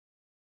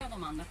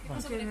domanda. Che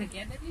cosa volete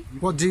chiedergli?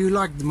 What do you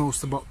like the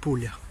most about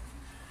Puglia?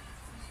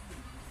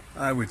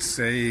 I would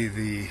say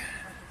the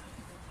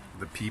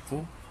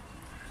people,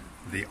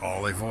 the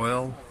olive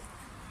oil,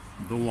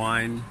 the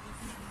wine,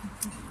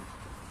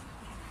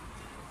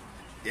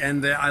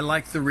 and I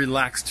like the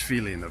relaxed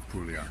feeling of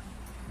Puglia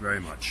very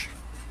much.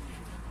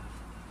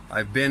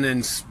 I've been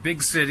in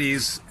big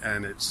cities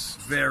and it's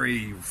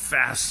very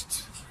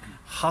fast,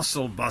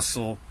 hustle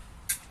bustle,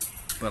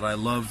 but I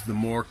love the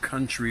more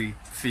country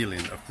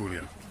feeling of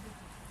Puglia.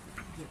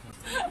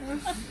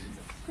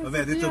 Vabbè,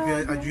 ha detto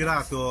che ha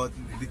girato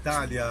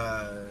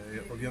l'Italia,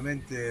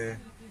 ovviamente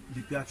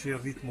gli piace il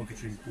ritmo che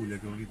c'è in Puglia,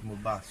 che è un ritmo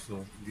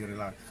basso, di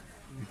relax,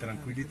 di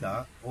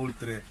tranquillità,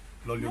 oltre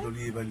l'olio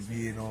d'oliva, il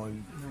vino,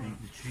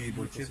 il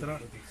cibo, eccetera,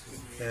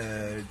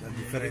 a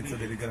differenza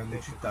delle grandi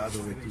città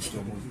dove è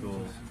tutto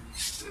molto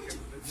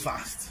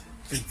fast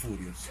and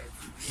furious.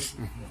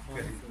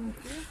 Okay.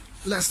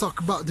 Let's talk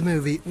about the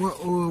movie.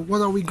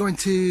 What are we going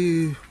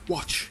to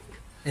watch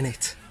in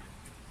it?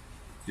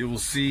 You will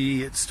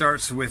see it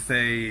starts with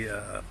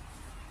a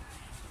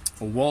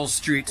Wall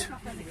Street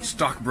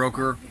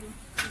stockbroker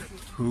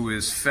who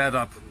is fed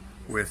up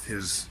with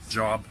his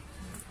job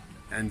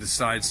and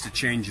decides to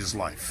change his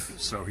life.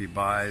 So he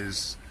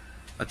buys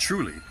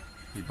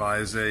he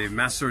buys a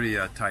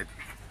masseria type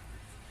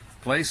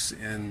place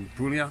in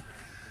Puglia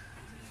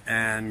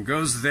and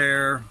goes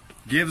there,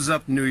 gives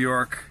up New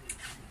York,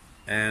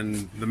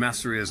 and the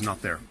masseria is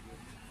not there.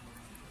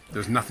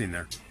 There's nothing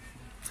there.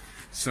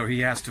 So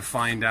he has to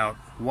find out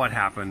what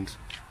happened,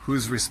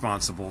 who's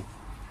responsible.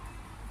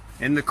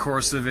 In the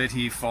course of it,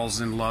 he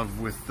falls in love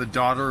with the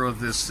daughter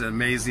of this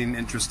amazing,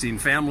 interesting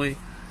family.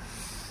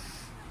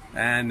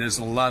 And there's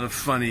a lot of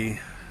funny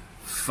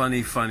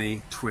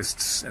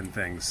twists and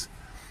things.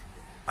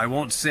 I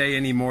won't say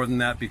any more than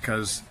that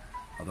because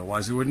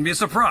otherwise it wouldn't be a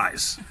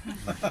surprise.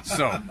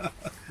 So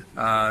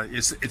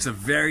it's a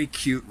very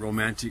cute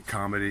romantic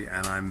comedy,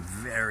 and I'm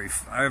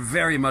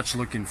very much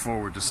looking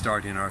forward to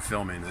starting our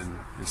filming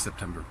in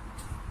September.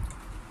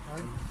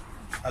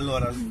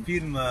 Allora, il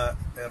film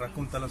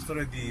racconta la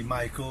storia di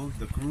Michael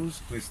the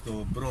Cruise,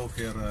 questo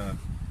broker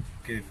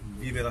che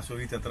vive la sua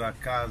vita tra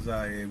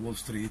casa e Wall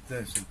Street,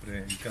 è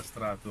sempre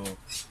incastrato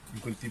in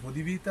quel tipo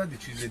di vita.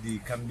 Decide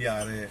di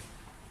cambiare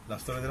la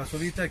storia della sua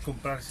vita e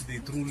comprarsi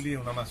dei trulli e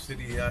una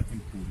masseria in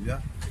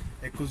Puglia,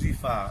 e così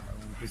fa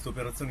questa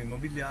operazione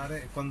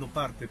immobiliare, e quando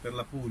parte per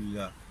la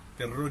Puglia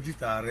per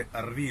rogitare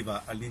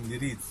arriva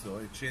all'indirizzo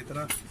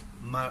eccetera,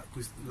 ma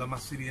la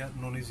masseria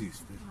non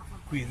esiste,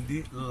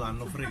 quindi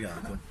l'hanno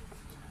fregato,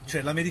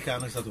 cioè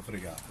l'americano è stato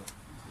fregato,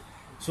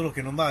 solo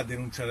che non va a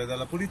denunciare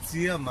dalla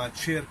polizia ma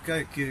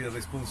cerca che il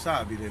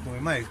responsabile, come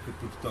mai è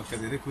potuto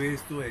accadere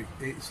questo, e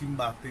si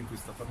imbatte in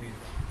questa famiglia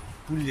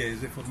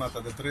pugliese formata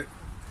da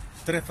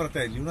tre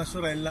fratelli, una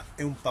sorella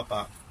e un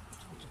papà.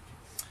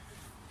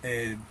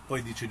 E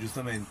poi dice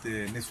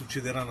giustamente ne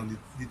succederanno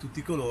di tutti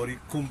i colori,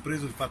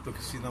 compreso il fatto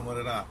che si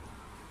innamorerà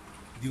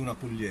di una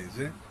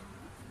pugliese,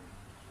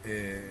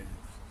 e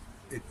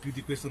più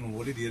di questo non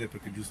vuole dire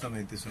perché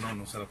giustamente se no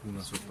non sarà più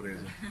una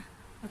sorpresa.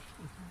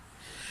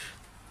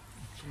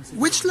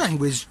 Which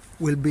language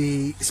will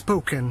be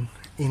spoken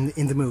in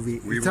the movie?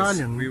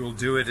 Italian? We will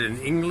do it in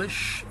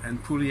English and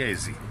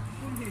Pugliese.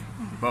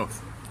 Both.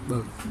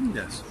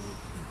 Yes.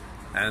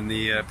 And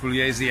the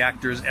Pugliese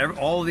actors,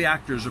 all the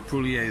actors are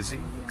Pugliese,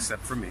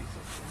 except for me.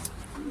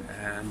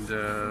 And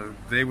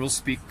they will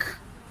speak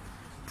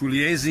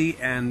Pugliese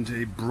and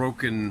a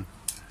broken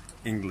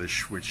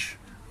English, which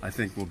I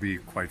think will be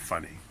quite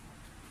funny.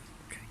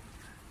 Okay.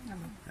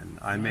 And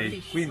I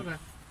may... Quindi,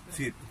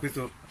 sì,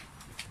 questo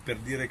per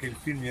dire che il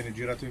film viene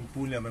girato in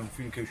Puglia, ma è un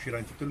film che uscirà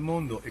in tutto il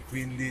mondo e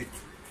quindi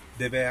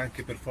deve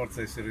anche per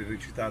forza essere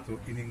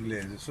recitato in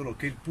inglese, solo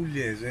che il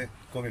pugliese,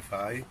 come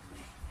fai?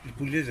 Il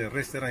pugliese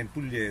resterà in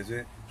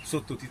pugliese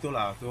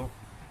sottotitolato,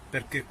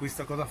 perché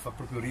questa cosa fa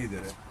proprio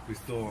ridere,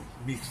 questo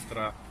mix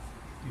tra,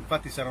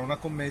 infatti sarà una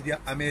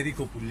commedia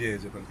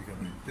americo-pugliese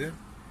praticamente,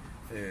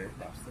 e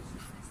basta.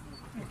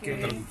 Okay.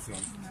 Traduzione.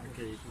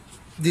 Okay.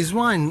 This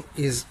wine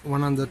is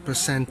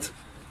 100%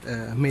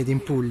 made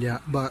in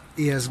Puglia, but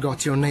it has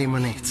got your name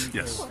on it.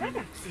 Yes.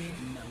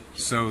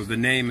 So the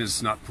name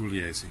is not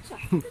Pugliese,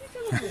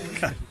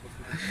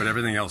 but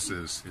everything else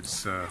is.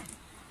 It's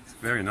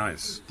very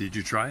nice. Did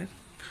you try it?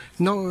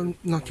 No,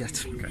 not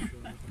yet. Okay.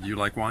 Do you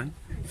like wine?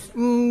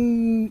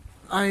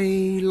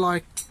 I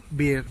like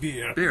beer.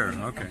 Beer,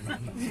 okay.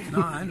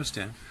 No, I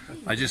understand.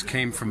 I just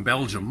came from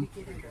Belgium,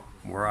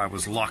 where I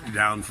was locked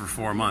down for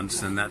 4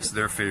 months, and that's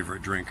their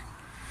favorite drink,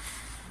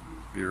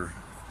 beer.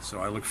 So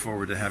I look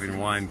forward to having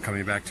wine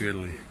coming back to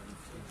Italy,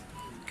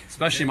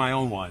 especially my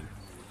own wine.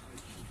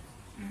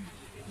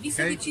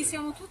 Visto che ci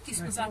siamo tutti,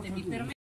 scusatemi,